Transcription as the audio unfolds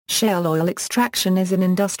Shale oil extraction is an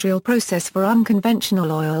industrial process for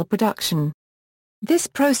unconventional oil production. This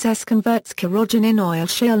process converts kerogen in oil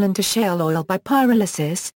shale into shale oil by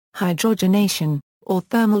pyrolysis, hydrogenation, or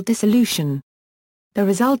thermal dissolution. The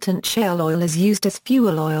resultant shale oil is used as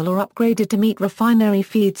fuel oil or upgraded to meet refinery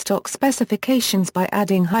feedstock specifications by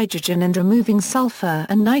adding hydrogen and removing sulfur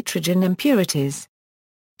and nitrogen impurities.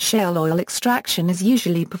 Shale oil extraction is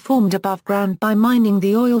usually performed above ground by mining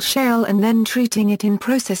the oil shale and then treating it in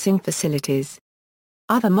processing facilities.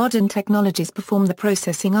 Other modern technologies perform the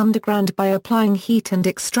processing underground by applying heat and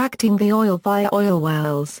extracting the oil via oil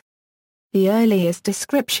wells. The earliest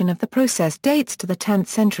description of the process dates to the 10th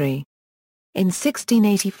century. In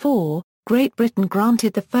 1684, Great Britain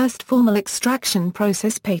granted the first formal extraction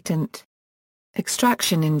process patent.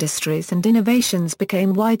 Extraction industries and innovations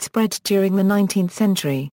became widespread during the 19th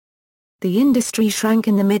century. The industry shrank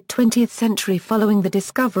in the mid-20th century following the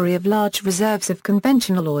discovery of large reserves of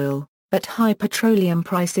conventional oil, but high petroleum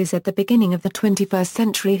prices at the beginning of the 21st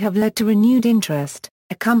century have led to renewed interest,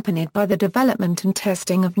 accompanied by the development and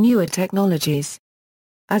testing of newer technologies.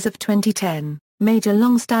 As of 2010, major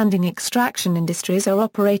long-standing extraction industries are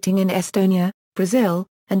operating in Estonia, Brazil,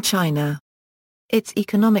 and China. Its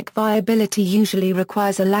economic viability usually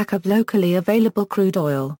requires a lack of locally available crude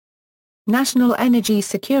oil. National energy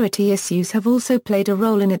security issues have also played a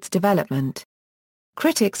role in its development.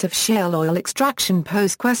 Critics of shale oil extraction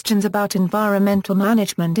pose questions about environmental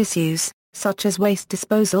management issues, such as waste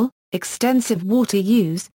disposal, extensive water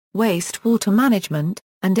use, wastewater management,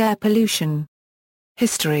 and air pollution.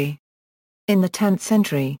 History. In the 10th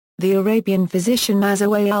century, the Arabian physician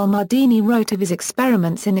Mazowai al-Madini wrote of his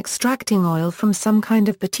experiments in extracting oil from some kind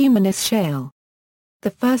of bituminous shale.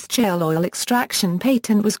 The first shale oil extraction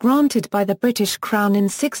patent was granted by the British Crown in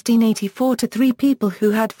 1684 to three people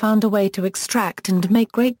who had found a way to extract and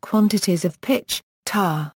make great quantities of pitch,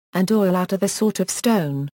 tar, and oil out of a sort of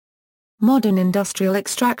stone. Modern industrial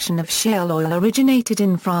extraction of shale oil originated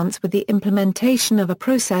in France with the implementation of a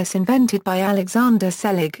process invented by Alexander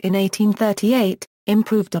Selig in 1838,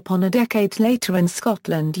 improved upon a decade later in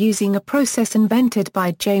Scotland using a process invented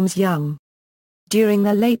by James Young. During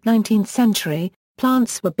the late 19th century,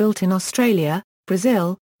 plants were built in Australia,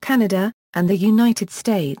 Brazil, Canada, and the United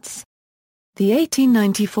States. The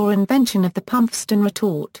 1894 invention of the Pumpston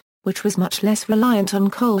retort, which was much less reliant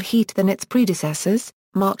on coal heat than its predecessors,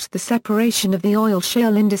 marked the separation of the oil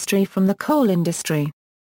shale industry from the coal industry.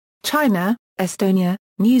 China, Estonia,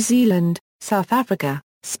 New Zealand, South Africa,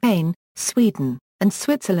 Spain, Sweden, and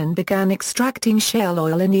Switzerland began extracting shale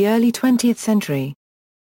oil in the early 20th century.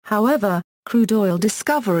 However, crude oil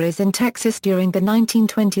discoveries in Texas during the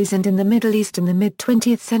 1920s and in the Middle East in the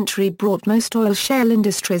mid-20th century brought most oil shale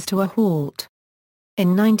industries to a halt. In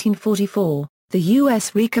 1944, the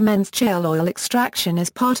U.S. recommenced shale oil extraction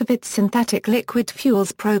as part of its synthetic liquid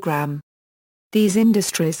fuels program. These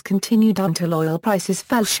industries continued until oil prices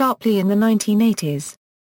fell sharply in the 1980s.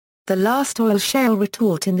 The last oil shale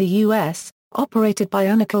retort in the U.S., operated by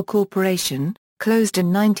Unocal Corporation, closed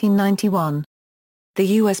in 1991. The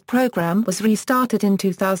U.S. program was restarted in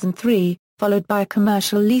 2003, followed by a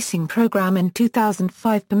commercial leasing program in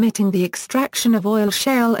 2005 permitting the extraction of oil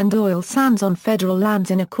shale and oil sands on federal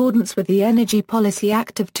lands in accordance with the Energy Policy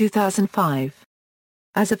Act of 2005.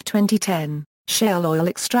 As of 2010, shale oil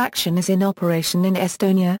extraction is in operation in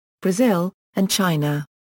Estonia, Brazil, and China.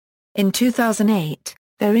 In 2008,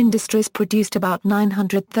 their industries produced about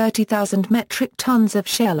 930,000 metric tons of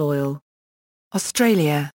shale oil.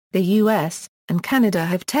 Australia, the US, and Canada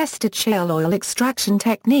have tested shale oil extraction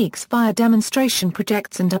techniques via demonstration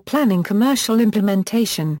projects and are planning commercial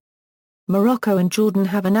implementation. Morocco and Jordan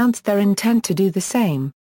have announced their intent to do the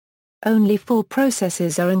same. Only 4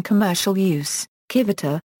 processes are in commercial use: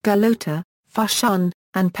 Kivita, Galota, Fushun,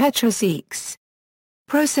 and Petrozex.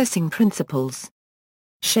 Processing principles.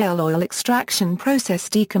 Shale oil extraction process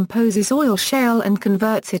decomposes oil shale and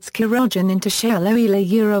converts its kerogen into shale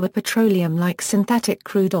oil a petroleum-like synthetic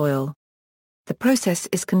crude oil. The process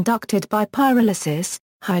is conducted by pyrolysis,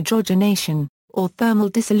 hydrogenation, or thermal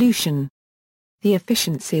dissolution. The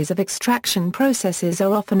efficiencies of extraction processes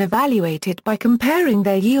are often evaluated by comparing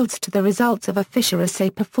their yields to the results of a Fisher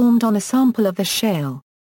assay performed on a sample of the shale.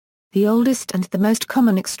 The oldest and the most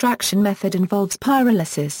common extraction method involves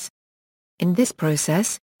pyrolysis. In this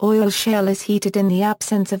process, oil shale is heated in the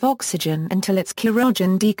absence of oxygen until its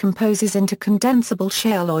kerogen decomposes into condensable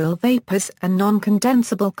shale oil vapors and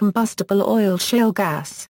non-condensable combustible oil shale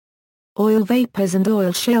gas. Oil vapors and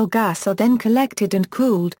oil shale gas are then collected and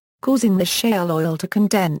cooled, causing the shale oil to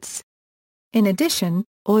condense. In addition,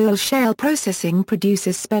 oil shale processing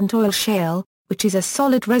produces spent oil shale, which is a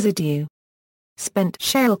solid residue. Spent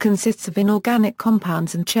shale consists of inorganic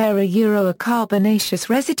compounds and a carbonaceous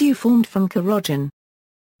residue formed from kerogen.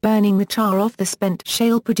 Burning the char off the spent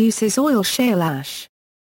shale produces oil shale ash.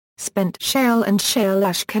 Spent shale and shale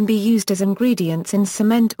ash can be used as ingredients in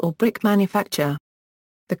cement or brick manufacture.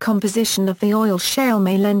 The composition of the oil shale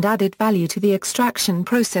may lend added value to the extraction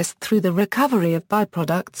process through the recovery of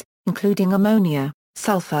byproducts, including ammonia,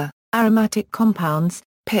 sulfur, aromatic compounds,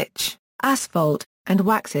 pitch, asphalt, and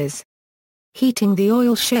waxes. Heating the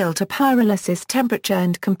oil shale to pyrolysis temperature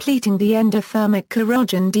and completing the endothermic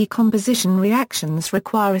kerogen decomposition reactions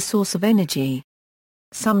require a source of energy.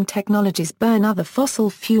 Some technologies burn other fossil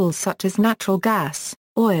fuels such as natural gas,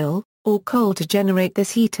 oil, or coal to generate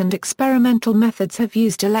this heat, and experimental methods have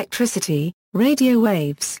used electricity, radio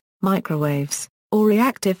waves, microwaves, or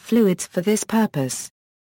reactive fluids for this purpose.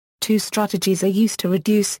 Two strategies are used to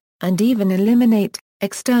reduce, and even eliminate,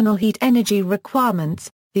 external heat energy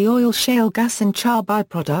requirements. The oil shale gas and char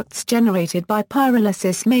byproducts generated by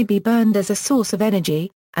pyrolysis may be burned as a source of energy,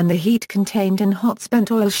 and the heat contained in hot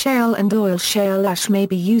spent oil shale and oil shale ash may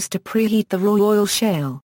be used to preheat the raw oil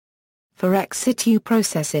shale. For ex situ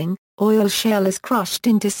processing, oil shale is crushed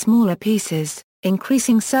into smaller pieces,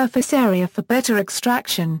 increasing surface area for better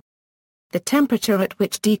extraction. The temperature at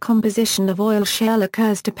which decomposition of oil shale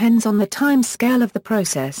occurs depends on the time scale of the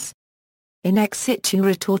process. In ex situ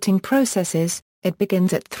retorting processes, it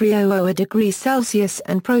begins at 300 degrees Celsius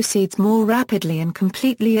and proceeds more rapidly and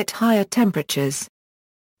completely at higher temperatures.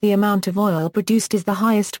 The amount of oil produced is the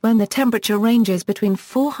highest when the temperature ranges between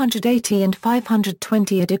 480 and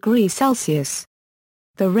 520 degrees Celsius.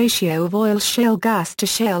 The ratio of oil shale gas to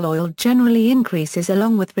shale oil generally increases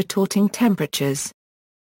along with retorting temperatures.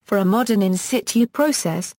 For a modern in situ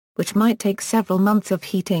process, which might take several months of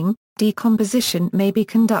heating, decomposition may be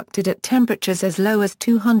conducted at temperatures as low as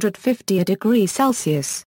 250 degrees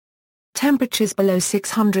Celsius. Temperatures below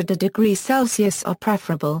 600 degrees Celsius are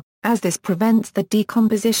preferable, as this prevents the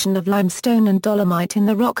decomposition of limestone and dolomite in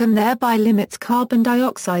the rock and thereby limits carbon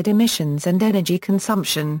dioxide emissions and energy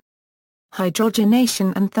consumption.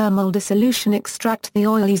 Hydrogenation and thermal dissolution extract the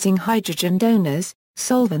oil using hydrogen donors,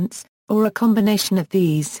 solvents, or a combination of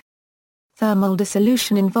these. Thermal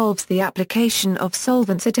dissolution involves the application of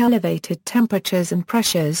solvents at elevated temperatures and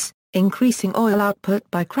pressures, increasing oil output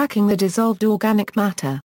by cracking the dissolved organic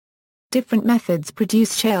matter. Different methods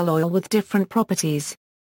produce shale oil with different properties.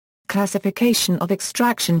 Classification of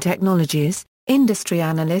extraction technologies. Industry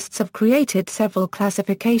analysts have created several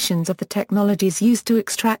classifications of the technologies used to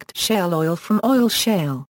extract shale oil from oil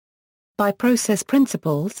shale. By process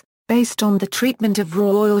principles, based on the treatment of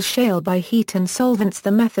raw oil shale by heat and solvents, the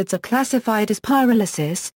methods are classified as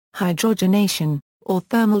pyrolysis, hydrogenation, or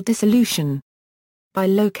thermal dissolution. By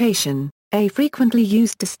location, a frequently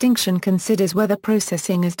used distinction considers whether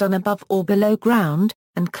processing is done above or below ground,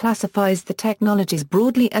 and classifies the technologies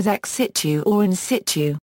broadly as ex situ or in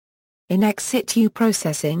situ. In ex situ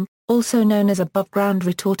processing, also known as above-ground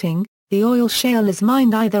retorting, the oil shale is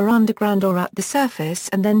mined either underground or at the surface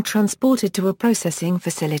and then transported to a processing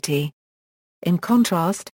facility. In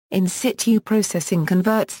contrast, in situ processing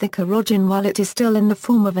converts the kerogen while it is still in the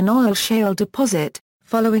form of an oil shale deposit,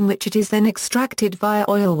 following which it is then extracted via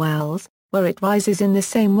oil wells, where it rises in the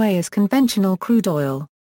same way as conventional crude oil.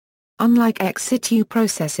 Unlike ex situ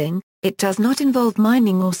processing, it does not involve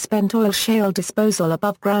mining or spent oil shale disposal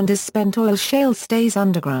above ground as spent oil shale stays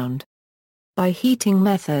underground. By heating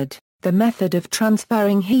method, the method of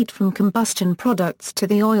transferring heat from combustion products to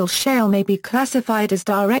the oil shale may be classified as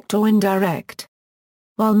direct or indirect.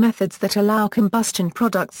 While methods that allow combustion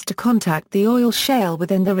products to contact the oil shale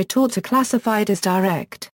within the retort are classified as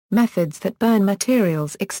direct, methods that burn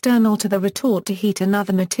materials external to the retort to heat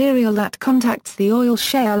another material that contacts the oil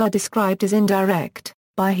shale are described as indirect.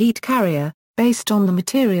 By heat carrier, based on the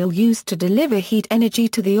material used to deliver heat energy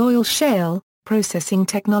to the oil shale, processing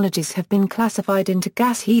technologies have been classified into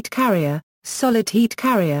gas heat carrier, solid heat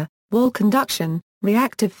carrier, wall conduction,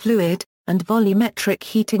 reactive fluid, and volumetric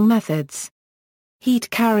heating methods. Heat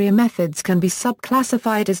carrier methods can be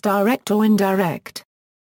subclassified as direct or indirect.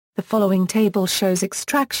 The following table shows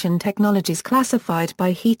extraction technologies classified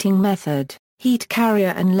by heating method, heat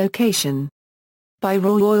carrier and location. By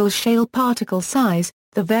raw oil shale particle size,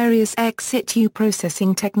 the various ex situ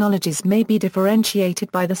processing technologies may be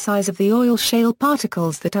differentiated by the size of the oil shale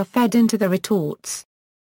particles that are fed into the retorts.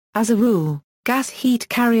 As a rule, gas heat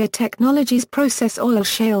carrier technologies process oil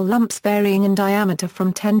shale lumps varying in diameter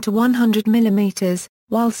from 10 to 100 mm,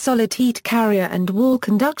 while solid heat carrier and wall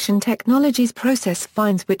conduction technologies process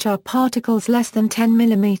fines which are particles less than 10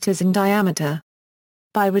 mm in diameter.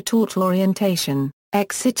 By retort orientation,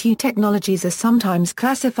 Ex situ technologies are sometimes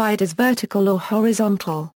classified as vertical or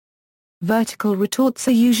horizontal. Vertical retorts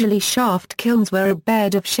are usually shaft kilns where a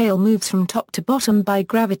bed of shale moves from top to bottom by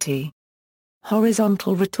gravity.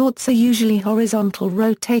 Horizontal retorts are usually horizontal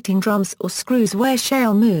rotating drums or screws where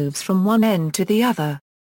shale moves from one end to the other.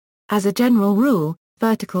 As a general rule,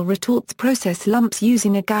 vertical retorts process lumps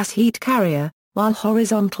using a gas heat carrier, while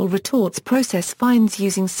horizontal retorts process fines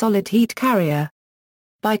using solid heat carrier.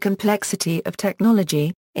 By complexity of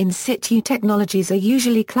technology, in situ technologies are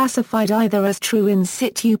usually classified either as true in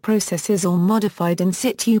situ processes or modified in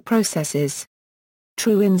situ processes.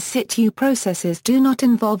 True in situ processes do not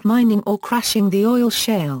involve mining or crashing the oil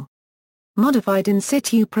shale. Modified in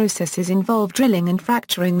situ processes involve drilling and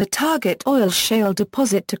fracturing the target oil shale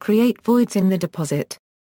deposit to create voids in the deposit.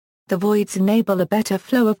 The voids enable a better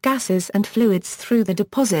flow of gases and fluids through the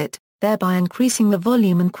deposit, thereby increasing the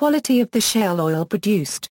volume and quality of the shale oil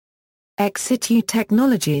produced. Ex situ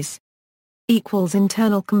technologies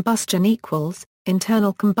internal combustion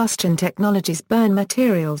internal combustion technologies burn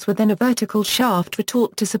materials within a vertical shaft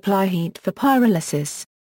retort to supply heat for pyrolysis.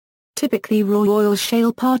 Typically raw oil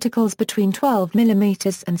shale particles between 12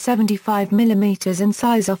 mm and 75 mm in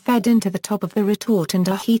size are fed into the top of the retort and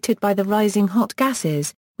are heated by the rising hot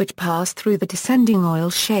gases, which pass through the descending oil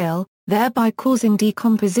shale, thereby causing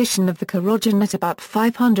decomposition of the kerogen at about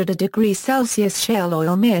 500 degrees Celsius. Shale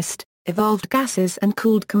oil mist, evolved gases and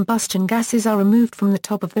cooled combustion gases are removed from the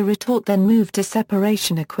top of the retort, then moved to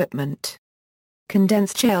separation equipment.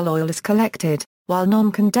 Condensed shale oil is collected, while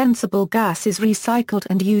non-condensable gas is recycled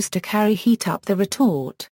and used to carry heat up the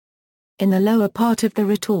retort. In the lower part of the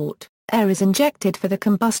retort, air is injected for the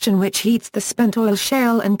combustion, which heats the spent oil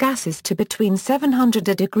shale and gases to between 700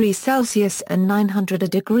 degrees Celsius and 900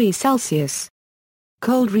 degrees Celsius.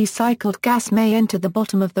 Cold recycled gas may enter the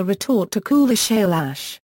bottom of the retort to cool the shale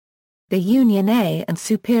ash. The Union A and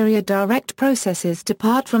Superior direct processes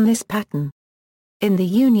depart from this pattern. In the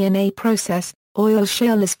Union A process, oil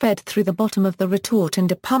shale is fed through the bottom of the retort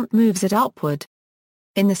and a pump moves it upward.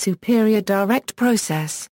 In the Superior direct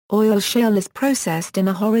process, oil shale is processed in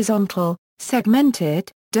a horizontal,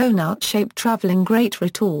 segmented, donut-shaped traveling grate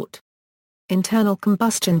retort. Internal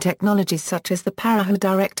combustion technologies such as the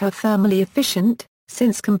Pyrolysis are thermally efficient,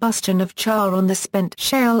 since combustion of char on the spent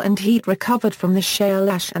shale and heat recovered from the shale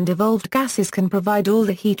ash and evolved gases can provide all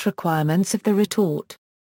the heat requirements of the retort.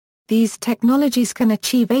 These technologies can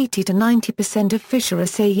achieve 80 to 90% of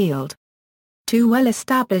Fisher-Assay yield. Two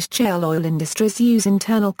well-established shale oil industries use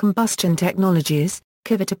internal combustion technologies.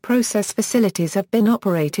 Kivita process facilities have been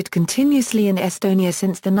operated continuously in Estonia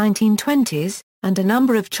since the 1920s, and a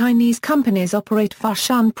number of Chinese companies operate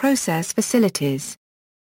Foshan process facilities.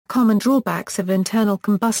 Common drawbacks of internal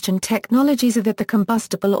combustion technologies are that the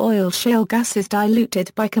combustible oil shale gas is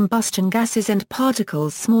diluted by combustion gases and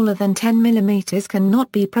particles smaller than 10 mm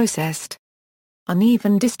cannot be processed.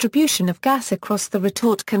 Uneven distribution of gas across the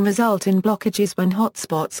retort can result in blockages when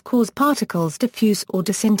hotspots cause particles to fuse or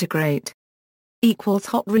disintegrate.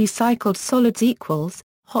 Hot recycled solids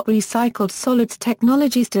Hot recycled solids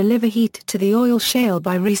technologies deliver heat to the oil shale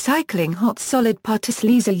by recycling hot solid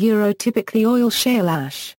particles, typically oil shale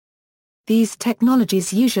ash. These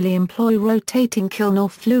technologies usually employ rotating kiln or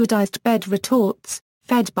fluidized bed retorts,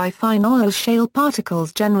 fed by fine oil shale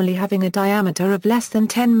particles generally having a diameter of less than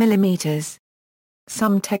 10 mm.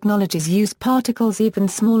 Some technologies use particles even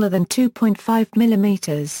smaller than 2.5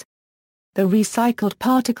 mm. The recycled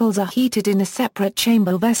particles are heated in a separate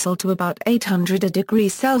chamber vessel to about 800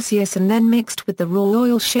 degrees Celsius and then mixed with the raw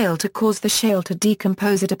oil shale to cause the shale to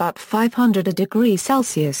decompose at about 500 degrees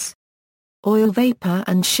Celsius. Oil vapor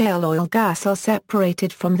and shale oil gas are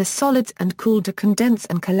separated from the solids and cooled to condense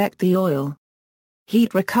and collect the oil.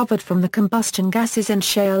 Heat recovered from the combustion gases and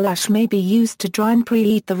shale ash may be used to dry and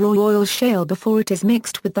preheat the raw oil shale before it is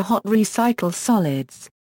mixed with the hot recycled solids.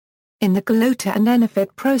 In the Galota and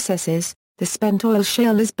Enefit processes, the spent oil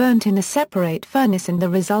shale is burnt in a separate furnace and the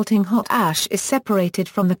resulting hot ash is separated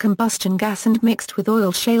from the combustion gas and mixed with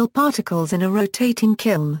oil shale particles in a rotating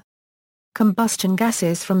kiln. Combustion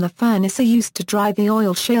gases from the furnace are used to dry the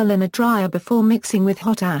oil shale in a dryer before mixing with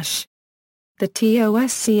hot ash. The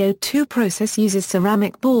TOSCO2 process uses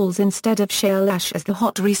ceramic balls instead of shale ash as the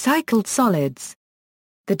hot recycled solids.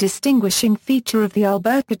 The distinguishing feature of the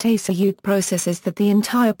Alberta TOSCO process is that the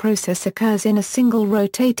entire process occurs in a single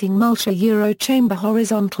rotating chamber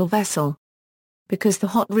horizontal vessel. Because the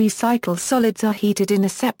hot recycled solids are heated in a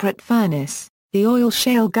separate furnace, the oil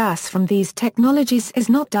shale gas from these technologies is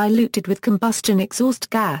not diluted with combustion exhaust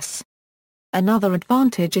gas. Another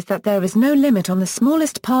advantage is that there is no limit on the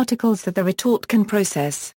smallest particles that the retort can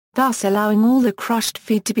process, thus allowing all the crushed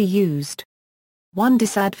feed to be used. One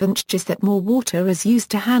disadvantage is that more water is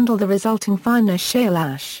used to handle the resulting finer shale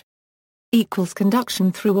ash.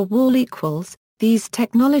 Conduction through a wall equals, these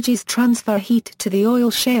technologies transfer heat to the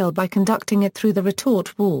oil shale by conducting it through the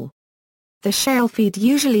retort wall. The shale feed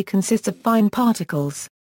usually consists of fine particles.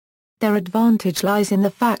 Their advantage lies in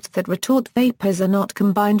the fact that retort vapors are not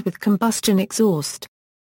combined with combustion exhaust.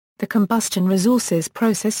 The combustion resources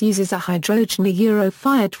process uses a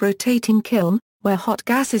hydrogen-fired rotating kiln, where hot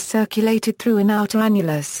gas is circulated through an outer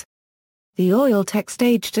annulus. The oil-tech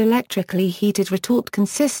staged electrically heated retort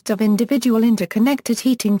consists of individual interconnected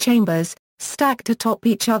heating chambers, stacked atop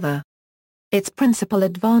each other. Its principal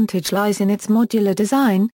advantage lies in its modular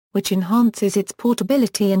design, which enhances its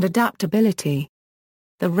portability and adaptability.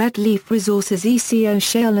 The Red Leaf Resources ECO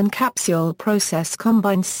shale and capsule process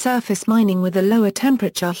combines surface mining with a lower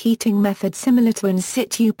temperature heating method similar to in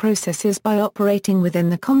situ processes by operating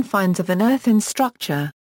within the confines of an earthen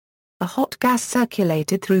structure. A hot gas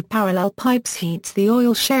circulated through parallel pipes heats the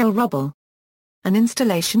oil shale rubble. An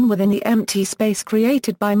installation within the empty space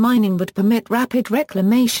created by mining would permit rapid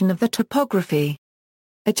reclamation of the topography.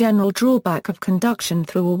 A general drawback of conduction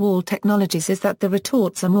through a wall technologies is that the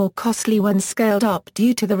retorts are more costly when scaled up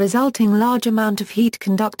due to the resulting large amount of heat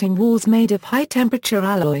conducting walls made of high-temperature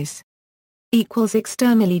alloys.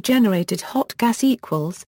 Externally generated hot gas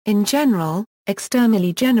equals, in general,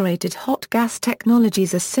 externally generated hot gas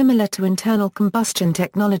technologies are similar to internal combustion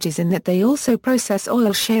technologies in that they also process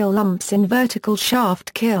oil shale lumps in vertical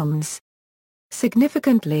shaft kilns.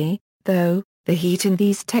 Significantly, though, the heat in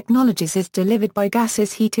these technologies is delivered by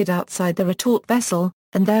gases heated outside the retort vessel,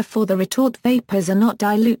 and therefore the retort vapors are not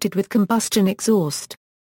diluted with combustion exhaust.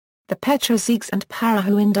 The Petrozegs and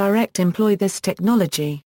Parahu indirect employ this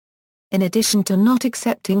technology. In addition to not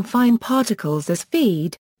accepting fine particles as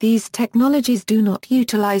feed, these technologies do not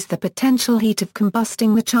utilize the potential heat of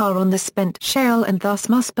combusting the char on the spent shale and thus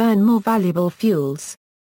must burn more valuable fuels.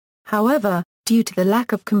 However, due to the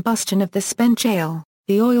lack of combustion of the spent shale,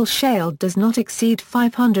 the oil shale does not exceed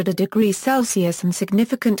 500 degrees Celsius and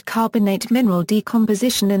significant carbonate mineral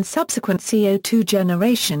decomposition and subsequent CO2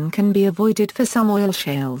 generation can be avoided for some oil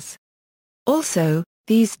shales. Also,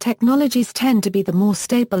 these technologies tend to be the more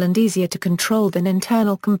stable and easier to control than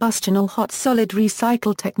internal combustion or hot solid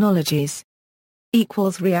recycle technologies.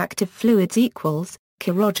 Reactive fluids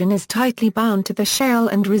kerogen is tightly bound to the shale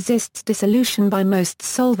and resists dissolution by most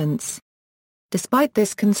solvents. Despite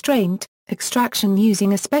this constraint, extraction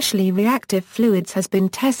using especially reactive fluids has been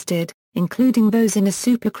tested, including those in a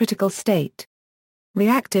supercritical state.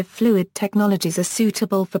 Reactive fluid technologies are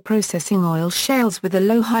suitable for processing oil shales with a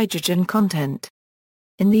low hydrogen content.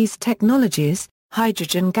 In these technologies,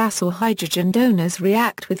 hydrogen gas or hydrogen donors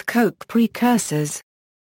react with coke precursors.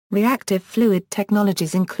 Reactive fluid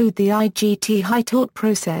technologies include the IGT high-torque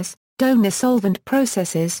process, donor solvent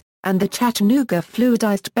processes, and the Chattanooga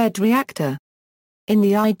fluidized bed reactor. In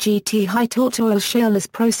the IGT high-torque oil shale is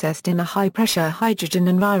processed in a high-pressure hydrogen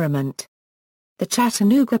environment. The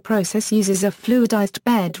Chattanooga process uses a fluidized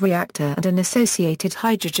bed reactor and an associated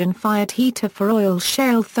hydrogen-fired heater for oil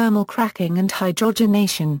shale thermal cracking and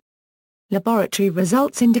hydrogenation. Laboratory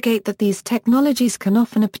results indicate that these technologies can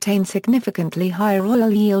often obtain significantly higher oil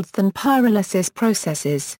yields than pyrolysis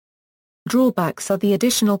processes. Drawbacks are the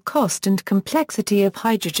additional cost and complexity of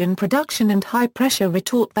hydrogen production and high-pressure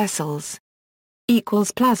retort vessels.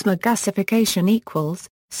 Plasma gasification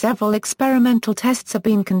several experimental tests have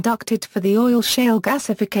been conducted for the oil shale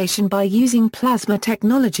gasification by using plasma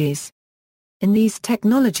technologies. In these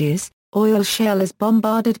technologies, oil shale is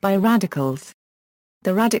bombarded by radicals.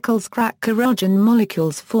 The radicals crack kerogen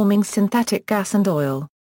molecules forming synthetic gas and oil.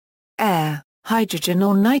 Air, hydrogen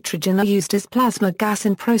or nitrogen are used as plasma gas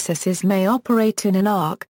and processes may operate in an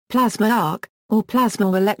arc, plasma arc, or plasma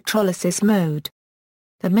electrolysis mode.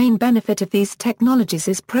 The main benefit of these technologies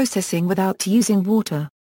is processing without using water.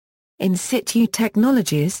 In situ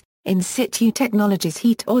technologies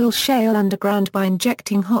heat oil shale underground by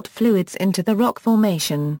injecting hot fluids into the rock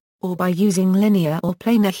formation, or by using linear or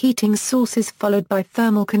planar heating sources followed by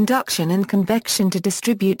thermal conduction and convection to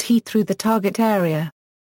distribute heat through the target area.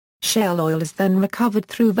 Shale oil is then recovered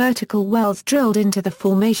through vertical wells drilled into the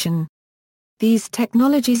formation. These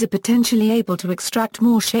technologies are potentially able to extract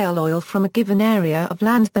more shale oil from a given area of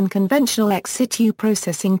land than conventional ex-situ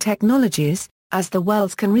processing technologies, as the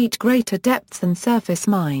wells can reach greater depths than surface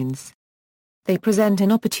mines. They present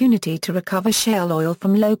an opportunity to recover shale oil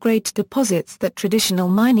from low-grade deposits that traditional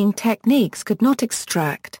mining techniques could not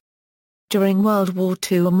extract. During World War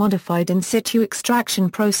II, a modified in-situ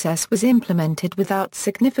extraction process was implemented without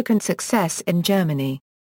significant success in Germany.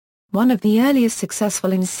 One of the earliest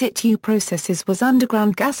successful in situ processes was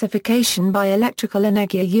underground gasification by electrical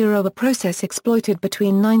energy, a process exploited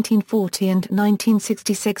between 1940 and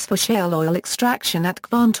 1966 for shale oil extraction at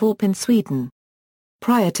Kvarntorp in Sweden.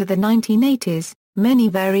 Prior to the 1980s, many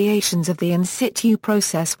variations of the in situ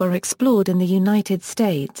process were explored in the United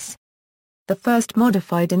States. The first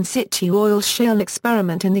modified in situ oil shale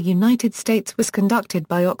experiment in the United States was conducted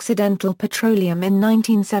by Occidental Petroleum in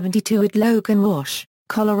 1972 at Logan Wash,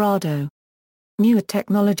 Colorado. Newer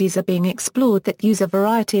technologies are being explored that use a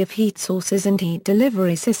variety of heat sources and heat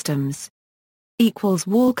delivery systems.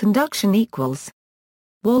 Wall conduction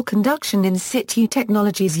Wall conduction in situ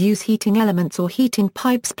technologies use heating elements or heating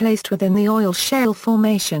pipes placed within the oil shale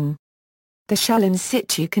formation. The Shale in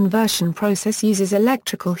situ conversion process uses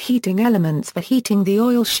electrical heating elements for heating the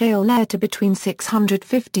oil shale layer to between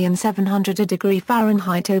 650 and 700 degrees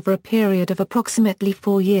Fahrenheit over a period of approximately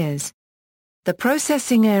 4 years. The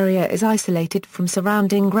processing area is isolated from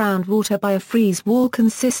surrounding groundwater by a freeze wall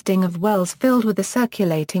consisting of wells filled with a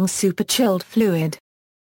circulating super-chilled fluid.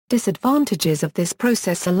 Disadvantages of this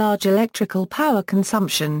process are large electrical power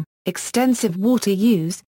consumption, extensive water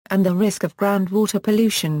use, and the risk of groundwater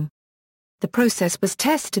pollution. The process was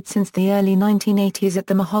tested since the early 1980s at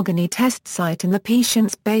the Mahogany test site in the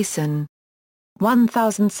Patience Basin.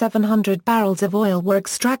 1,700 barrels of oil were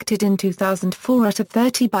extracted in 2004 at a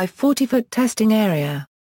 30 by 40-foot testing area.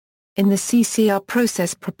 In the CCR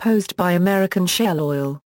process proposed by American Shale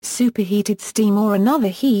Oil, superheated steam or another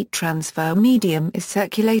heat transfer medium is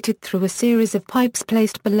circulated through a series of pipes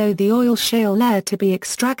placed below the oil shale layer to be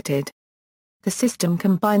extracted. The system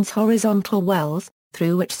combines horizontal wells,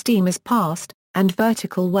 through which steam is passed, and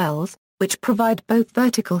vertical wells, which provide both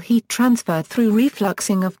vertical heat transfer through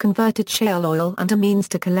refluxing of converted shale oil and a means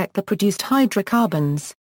to collect the produced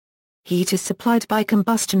hydrocarbons. Heat is supplied by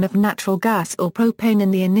combustion of natural gas or propane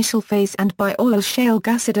in the initial phase and by oil shale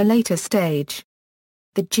gas at a later stage.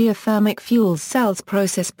 The geothermic fuel cells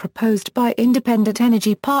process proposed by Independent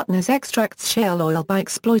Energy Partners extracts shale oil by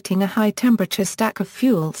exploiting a high-temperature stack of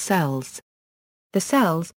fuel cells. The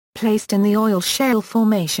cells, placed in the oil shale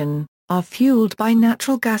formation, are fueled by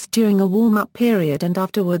natural gas during a warm-up period and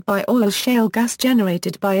afterward by oil shale gas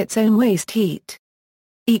generated by its own waste heat.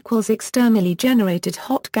 Externally generated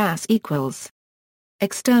hot gas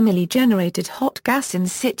Externally generated hot gas in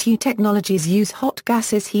situ technologies use hot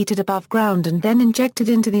gases heated above ground and then injected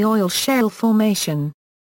into the oil shale formation.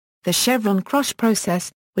 The Chevron crush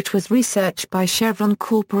process, which was researched by Chevron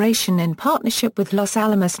Corporation in partnership with Los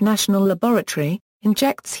Alamos National Laboratory,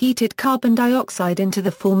 injects heated carbon dioxide into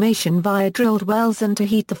the formation via drilled wells and to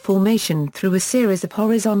heat the formation through a series of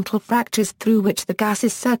horizontal fractures through which the gas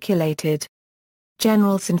is circulated.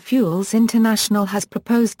 Generalson Fuels International has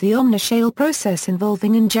proposed the Omni-Shale process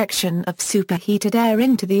involving injection of superheated air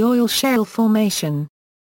into the oil shale formation.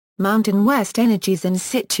 Mountain West Energy's in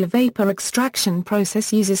situ vapor extraction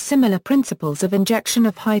process uses similar principles of injection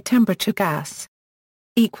of high-temperature gas.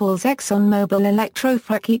 ExxonMobil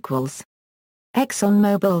Electrofrac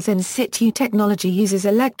ExxonMobil's in situ technology uses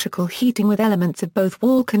electrical heating with elements of both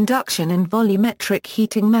wall conduction and volumetric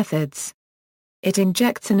heating methods. It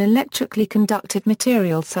injects an electrically conductive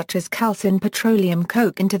material such as calcined petroleum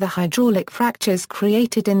coke into the hydraulic fractures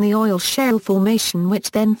created in the oil shale formation,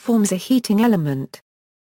 which then forms a heating element.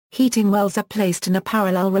 Heating wells are placed in a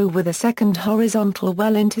parallel row with a second horizontal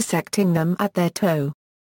well intersecting them at their toe.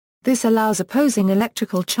 This allows opposing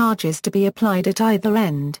electrical charges to be applied at either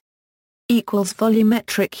end.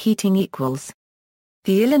 Volumetric heating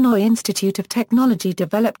The Illinois Institute of Technology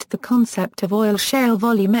developed the concept of oil shale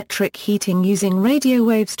volumetric heating using radio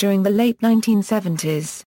waves during the late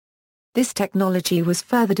 1970s. This technology was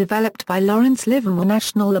further developed by Lawrence Livermore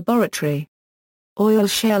National Laboratory. Oil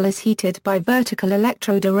shale is heated by vertical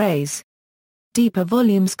electrode arrays. Deeper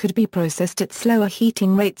volumes could be processed at slower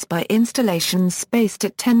heating rates by installations spaced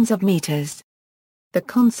at tens of meters. The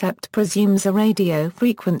concept presumes a radio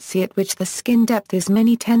frequency at which the skin depth is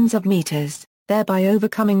many tens of meters, thereby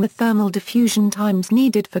overcoming the thermal diffusion times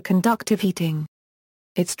needed for conductive heating.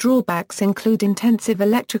 Its drawbacks include intensive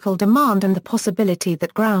electrical demand and the possibility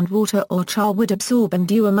that groundwater or char would absorb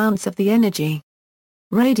undue amounts of the energy.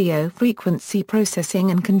 Radio frequency processing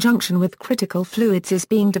in conjunction with critical fluids is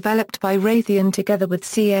being developed by Raytheon together with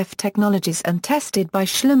CF Technologies and tested by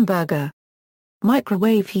Schlumberger.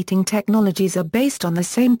 Microwave heating technologies are based on the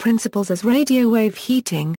same principles as radio wave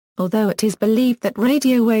heating, although it is believed that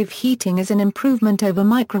radio wave heating is an improvement over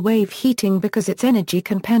microwave heating because its energy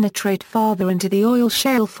can penetrate farther into the oil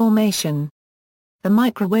shale formation. The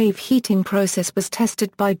microwave heating process was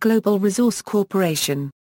tested by Global Resource Corporation.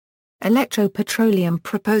 Electropetroleum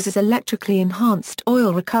proposes electrically enhanced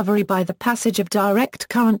oil recovery by the passage of direct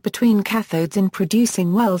current between cathodes in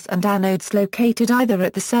producing wells and anodes located either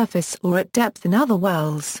at the surface or at depth in other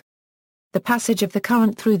wells. The passage of the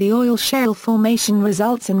current through the oil shale formation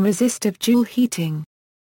results in resistive Joule heating.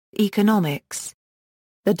 Economics.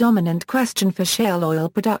 The dominant question for shale oil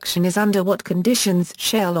production is under what conditions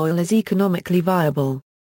shale oil is economically viable.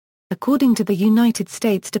 According to the United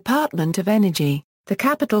States Department of Energy, the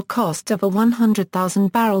capital costs of a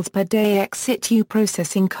 100,000 barrels per day ex situ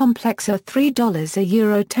processing complex are $3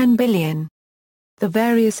 10 billion. The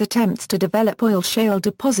various attempts to develop oil shale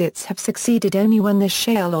deposits have succeeded only when the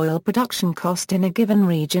shale oil production cost in a given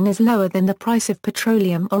region is lower than the price of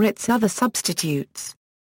petroleum or its other substitutes.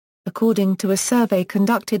 According to a survey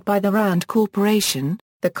conducted by the RAND Corporation,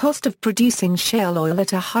 the cost of producing shale oil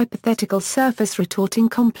at a hypothetical surface retorting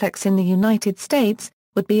complex in the United States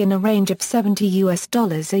would be in a range of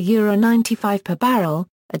 $70 95 per barrel,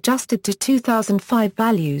 adjusted to 2005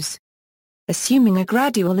 values. Assuming a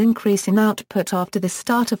gradual increase in output after the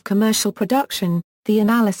start of commercial production, the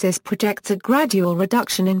analysis projects a gradual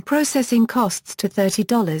reduction in processing costs to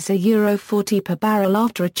 $30 40 per barrel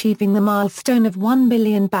after achieving the milestone of 1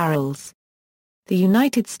 billion barrels. The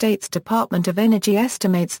United States Department of Energy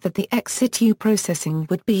estimates that the ex situ processing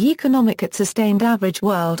would be economic at sustained average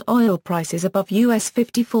world oil prices above US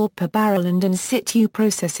 $54 per barrel, and in situ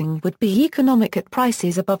processing would be economic at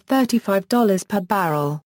prices above $35 per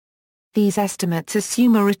barrel. These estimates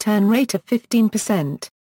assume a return rate of 15%.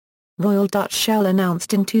 Royal Dutch Shell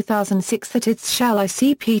announced in 2006 that its Shell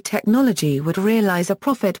ICP technology would realize a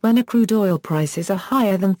profit when crude oil prices are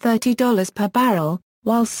higher than $30 per barrel,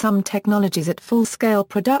 while some technologies at full-scale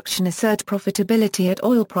production assert profitability at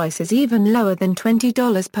oil prices even lower than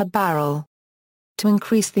 $20 per barrel. To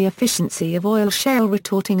increase the efficiency of oil shale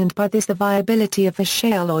retorting and by this the viability of the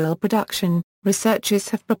shale oil production, researchers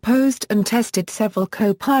have proposed and tested several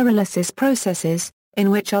co-pyrolysis processes, in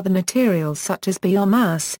which other materials such as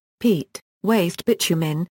biomass, peat, waste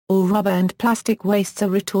bitumen, or rubber and plastic wastes are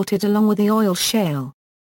retorted along with the oil shale.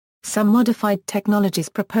 Some modified technologies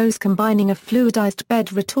propose combining a fluidized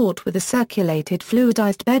bed retort with a circulated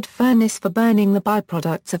fluidized bed furnace for burning the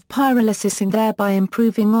byproducts of pyrolysis and thereby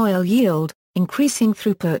improving oil yield, increasing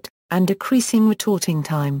throughput, and decreasing retorting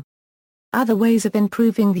time. Other ways of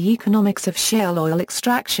improving the economics of shale oil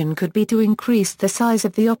extraction could be to increase the size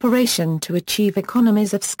of the operation to achieve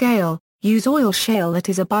economies of scale, use oil shale that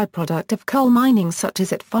is a byproduct of coal mining such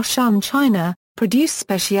as at Foshan, China, produce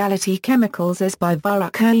specialty chemicals as by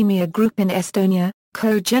Varakaimia Group in Estonia,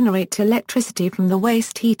 co-generate electricity from the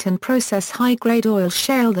waste heat and process high-grade oil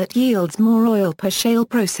shale that yields more oil per shale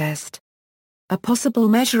processed. A possible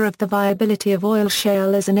measure of the viability of oil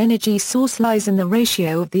shale as an energy source lies in the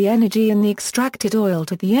ratio of the energy in the extracted oil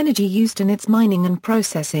to the energy used in its mining and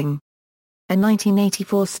processing. A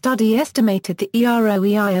 1984 study estimated the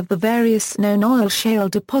EROEI of the various known oil shale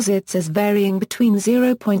deposits as varying between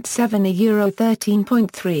 0.7 and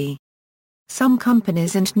 €13.3. Some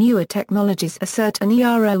companies and newer technologies assert an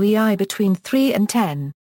EROEI between 3 and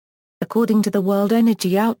 10. According to the World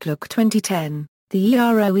Energy Outlook 2010, the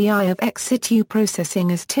EROEI of ex situ processing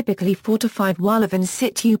is typically 4 to 5, while of in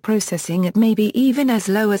situ processing it may be even as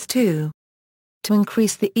low as 2. To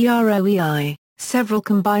increase the EROEI, several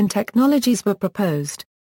combined technologies were proposed.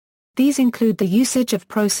 These include the usage of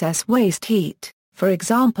process waste heat, for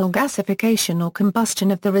example gasification or combustion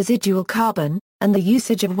of the residual carbon, and the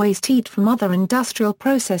usage of waste heat from other industrial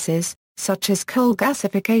processes, such as coal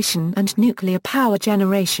gasification and nuclear power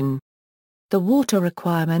generation. The water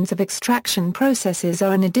requirements of extraction processes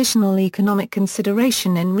are an additional economic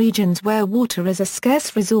consideration in regions where water is a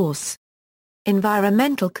scarce resource.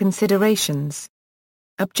 Environmental considerations.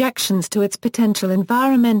 Objections to its potential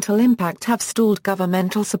environmental impact have stalled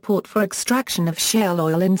governmental support for extraction of shale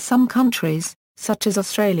oil in some countries, such as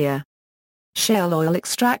Australia. Shale oil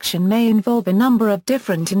extraction may involve a number of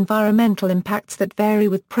different environmental impacts that vary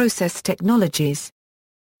with process technologies.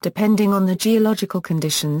 Depending on the geological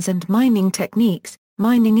conditions and mining techniques,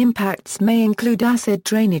 mining impacts may include acid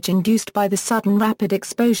drainage induced by the sudden rapid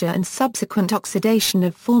exposure and subsequent oxidation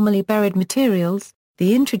of formerly buried materials,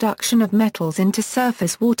 the introduction of metals into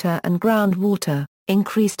surface water and groundwater,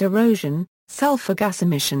 increased erosion, sulfur gas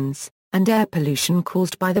emissions, and air pollution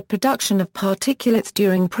caused by the production of particulates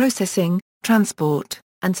during processing, transport,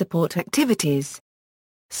 and support activities.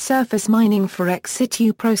 Surface mining for ex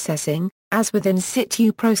situ processing, as with in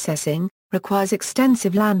situ processing, requires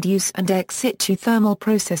extensive land use, and ex situ thermal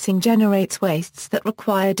processing generates wastes that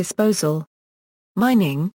require disposal.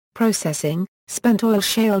 Mining, processing, spent oil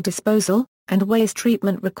shale disposal, and waste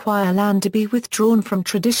treatment require land to be withdrawn from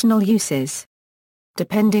traditional uses.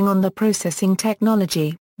 Depending on the processing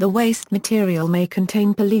technology, the waste material may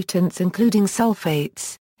contain pollutants including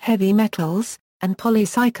sulfates, heavy metals, and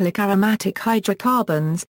polycyclic aromatic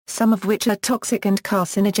hydrocarbons, some of which are toxic and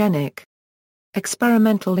carcinogenic.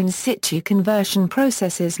 Experimental in situ conversion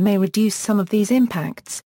processes may reduce some of these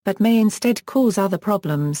impacts, but may instead cause other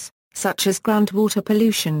problems, such as groundwater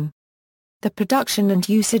pollution. The production and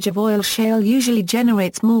usage of oil shale usually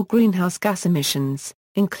generates more greenhouse gas emissions,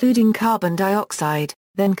 including carbon dioxide,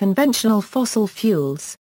 than conventional fossil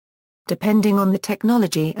fuels. Depending on the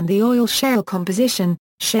technology and the oil shale composition,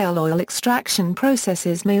 shale oil extraction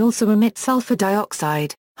processes may also emit sulfur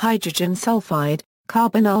dioxide, hydrogen sulfide,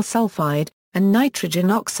 carbonyl sulfide, and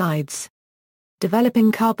nitrogen oxides.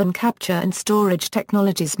 Developing carbon capture and storage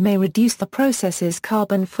technologies may reduce the process's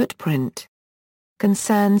carbon footprint.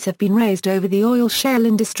 Concerns have been raised over the oil shale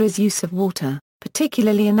industry's use of water,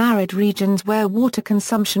 particularly in arid regions where water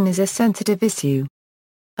consumption is a sensitive issue.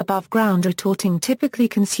 Above-ground retorting typically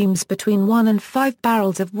consumes between 1 and 5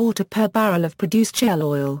 barrels of water per barrel of produced shale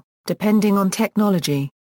oil, depending on technology.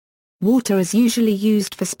 Water is usually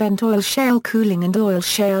used for spent oil shale cooling and oil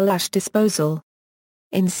shale ash disposal.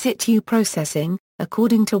 In situ processing,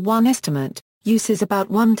 according to one estimate, uses about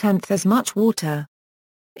 1/10 as much water.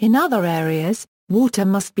 In other areas, water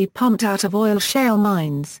must be pumped out of oil shale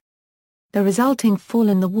mines. The resulting fall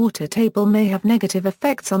in the water table may have negative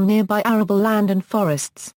effects on nearby arable land and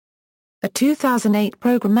forests. A 2008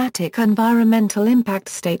 programmatic environmental impact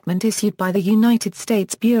statement issued by the United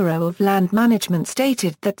States Bureau of Land Management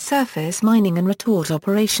stated that surface mining and retort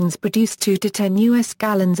operations produce 2 to 10 U.S.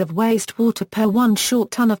 gallons of wastewater per 1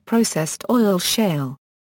 short ton of processed oil shale.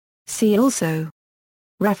 See also.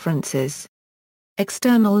 References.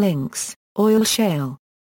 External links: Oil shale.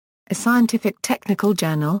 A scientific technical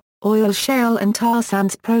journal, Oil Shale and Tar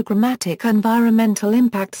Sands Programmatic Environmental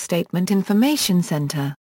Impact Statement Information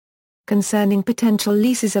Center. Concerning potential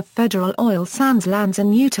leases of federal oil sands lands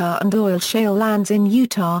in Utah and oil shale lands in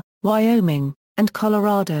Utah, Wyoming, and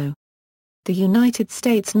Colorado. The United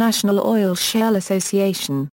States National Oil Shale Association.